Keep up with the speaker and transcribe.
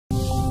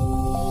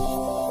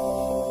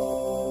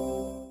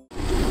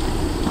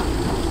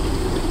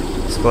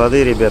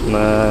склады, ребят,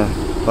 на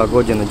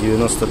погоде на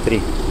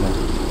 93. Да.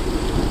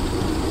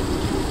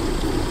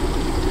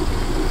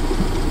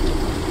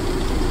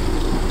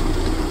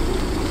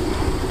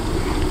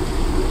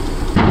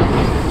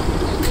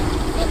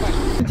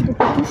 Типа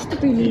потушит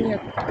это или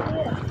нет?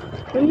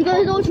 Мне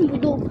кажется, это очень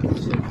удобно.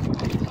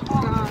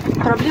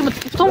 Проблема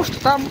в том, что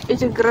там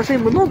этих гаражей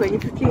много, они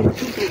такие.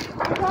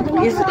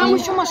 Там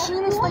еще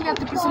машины стоят,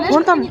 ты представляешь,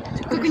 Вон там...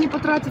 как они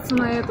потратятся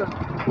на это?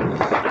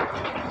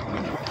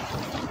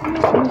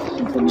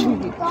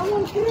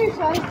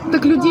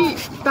 Так людей,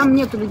 там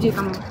нету людей,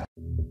 там.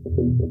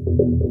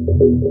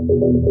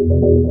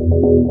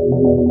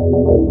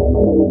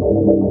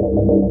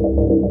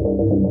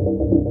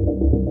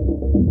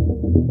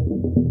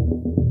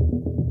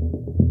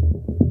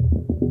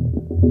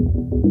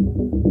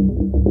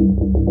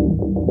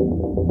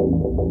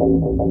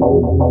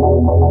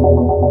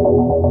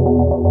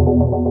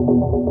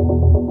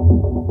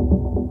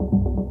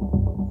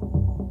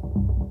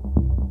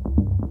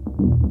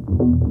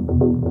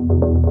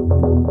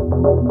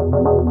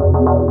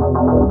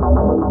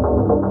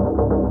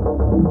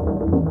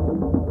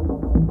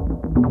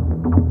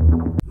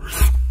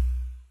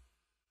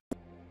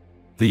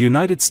 The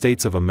United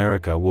States of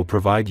America will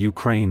provide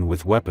Ukraine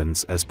with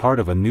weapons as part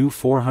of a new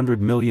 $400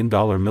 million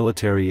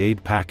military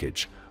aid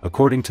package,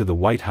 according to the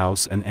White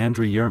House and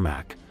Andriy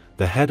Yermak,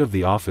 the head of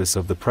the Office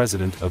of the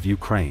President of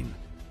Ukraine.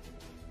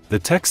 The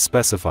text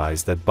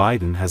specifies that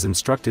Biden has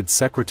instructed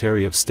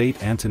Secretary of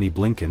State Antony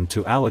Blinken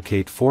to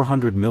allocate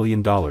 $400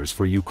 million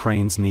for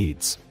Ukraine's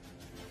needs.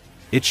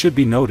 It should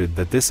be noted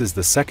that this is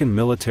the second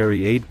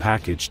military aid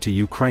package to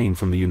Ukraine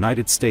from the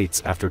United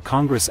States after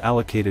Congress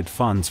allocated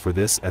funds for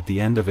this at the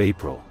end of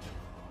April.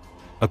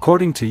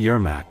 According to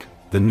Yermak,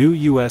 the new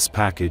U.S.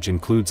 package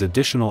includes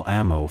additional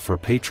ammo for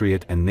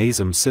Patriot and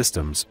NASAMS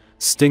systems,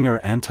 Stinger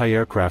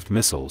anti-aircraft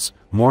missiles,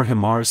 more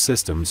HIMARS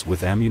systems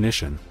with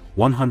ammunition,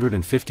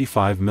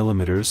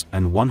 155mm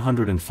and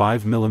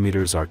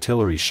 105mm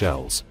artillery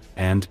shells,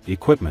 and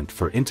equipment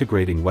for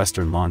integrating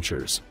Western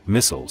launchers,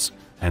 missiles,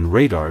 and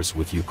radars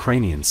with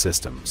Ukrainian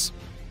systems.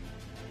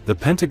 The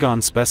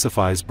Pentagon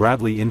specifies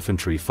Bradley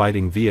infantry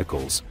fighting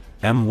vehicles,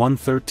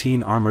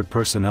 M113 armored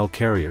personnel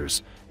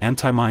carriers,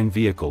 anti-mine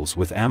vehicles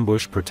with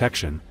ambush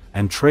protection,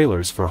 and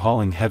trailers for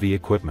hauling heavy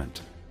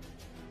equipment.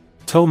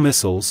 TOW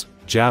missiles,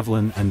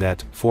 Javelin and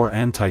AT-4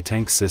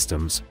 anti-tank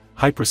systems,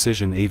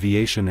 high-precision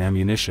aviation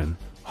ammunition,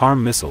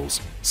 HARM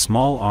missiles,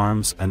 small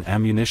arms and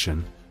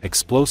ammunition,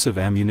 explosive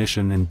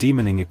ammunition and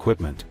demining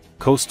equipment,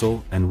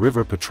 coastal and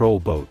river patrol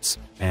boats,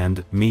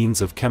 and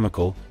means of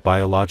chemical,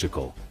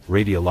 biological,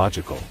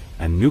 radiological,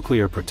 and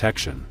nuclear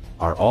protection,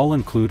 are all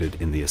included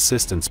in the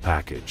assistance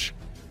package.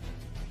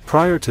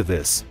 Prior to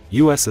this,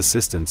 U.S.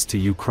 assistance to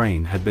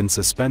Ukraine had been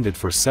suspended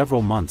for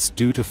several months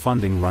due to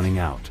funding running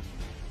out.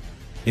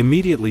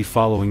 Immediately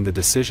following the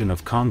decision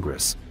of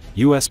Congress,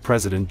 U.S.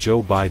 President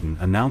Joe Biden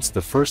announced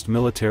the first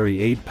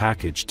military aid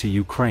package to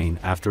Ukraine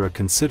after a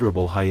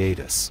considerable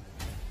hiatus.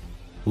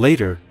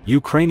 Later,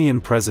 Ukrainian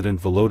President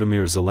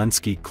Volodymyr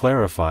Zelensky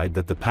clarified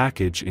that the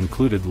package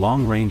included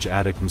long-range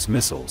ATACMS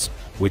missiles,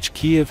 which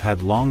Kiev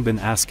had long been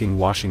asking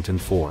Washington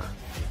for.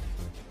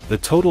 The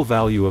total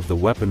value of the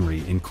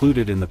weaponry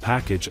included in the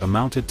package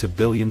amounted to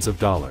billions of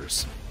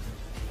dollars.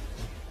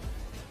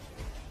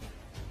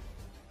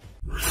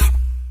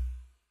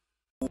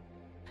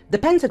 The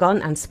Pentagon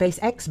and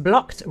SpaceX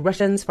blocked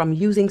Russians from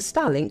using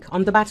Starlink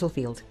on the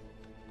battlefield.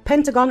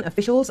 Pentagon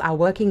officials are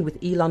working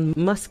with Elon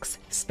Musk's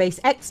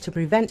SpaceX to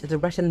prevent the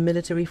Russian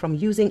military from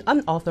using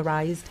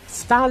unauthorized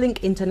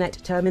Starlink internet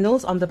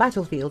terminals on the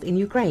battlefield in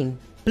Ukraine.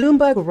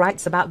 Bloomberg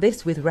writes about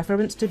this with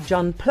reference to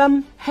John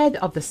Plum, head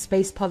of the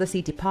Space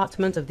Policy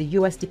Department of the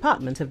U.S.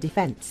 Department of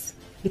Defense.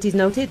 It is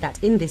noted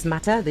that in this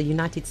matter, the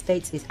United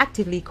States is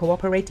actively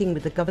cooperating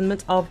with the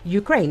government of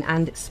Ukraine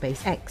and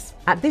SpaceX.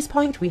 At this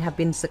point, we have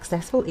been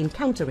successful in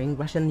countering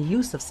Russian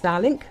use of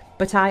Starlink,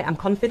 but I am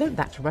confident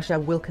that Russia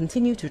will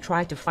continue to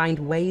try to find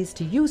ways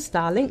to use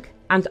Starlink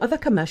and other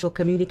commercial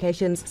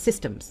communications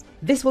systems.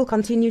 This will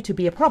continue to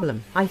be a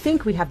problem. I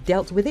think we have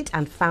dealt with it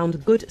and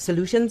found good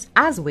solutions,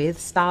 as with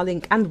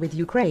Starlink and with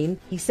Ukraine,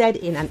 he said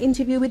in an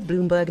interview with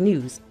Bloomberg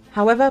News.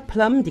 However,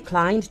 Plum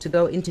declined to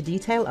go into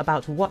detail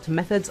about what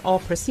methods or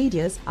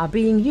procedures are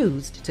being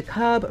used to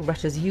curb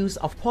Russia's use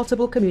of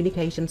portable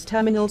communications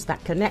terminals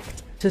that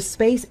connect to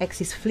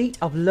SpaceX's fleet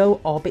of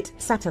low-orbit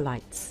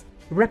satellites.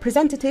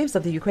 Representatives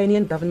of the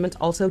Ukrainian government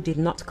also did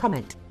not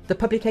comment. The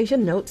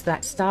publication notes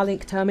that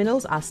Starlink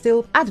terminals are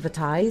still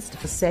advertised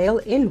for sale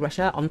in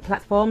Russia on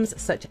platforms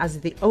such as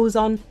the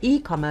Ozon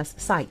e-commerce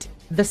site.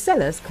 The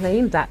sellers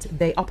claim that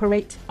they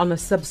operate on a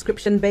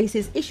subscription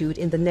basis issued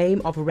in the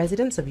name of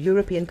residents of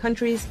European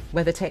countries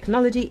where the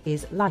technology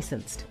is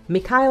licensed.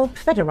 Mikhail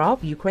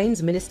Fedorov,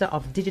 Ukraine's Minister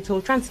of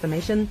Digital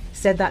Transformation,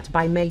 said that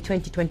by May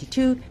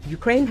 2022,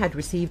 Ukraine had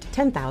received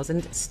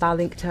 10,000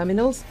 Starlink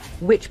terminals,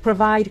 which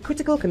provide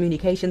critical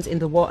communications in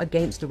the war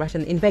against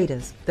Russian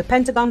invaders. The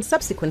Pentagon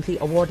subsequently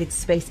awarded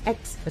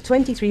SpaceX a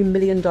 $23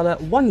 million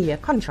one-year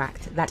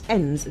contract that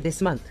ends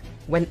this month.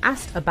 When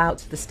asked about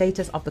the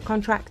status of the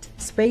contract,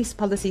 space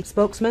policy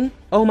spokesman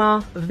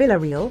Omar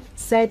Villarreal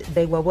said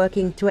they were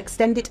working to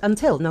extend it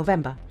until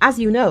November. As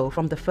you know,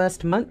 from the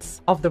first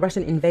months of the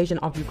Russian invasion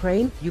of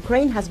Ukraine,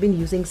 Ukraine has been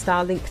using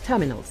Starlink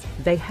terminals.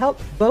 They help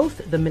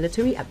both the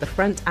military at the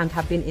front and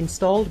have been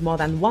installed more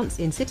than once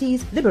in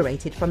cities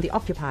liberated from the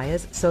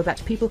occupiers so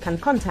that people can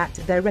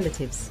contact their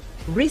relatives.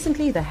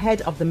 Recently, the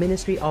head of the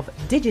Ministry of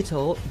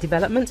Digital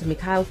Development,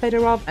 Mikhail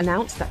Fedorov,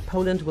 announced that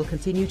Poland will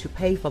continue to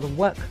pay for the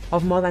work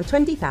of more than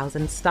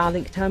 20,000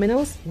 Starlink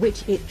terminals,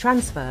 which it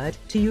transferred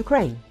to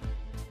Ukraine.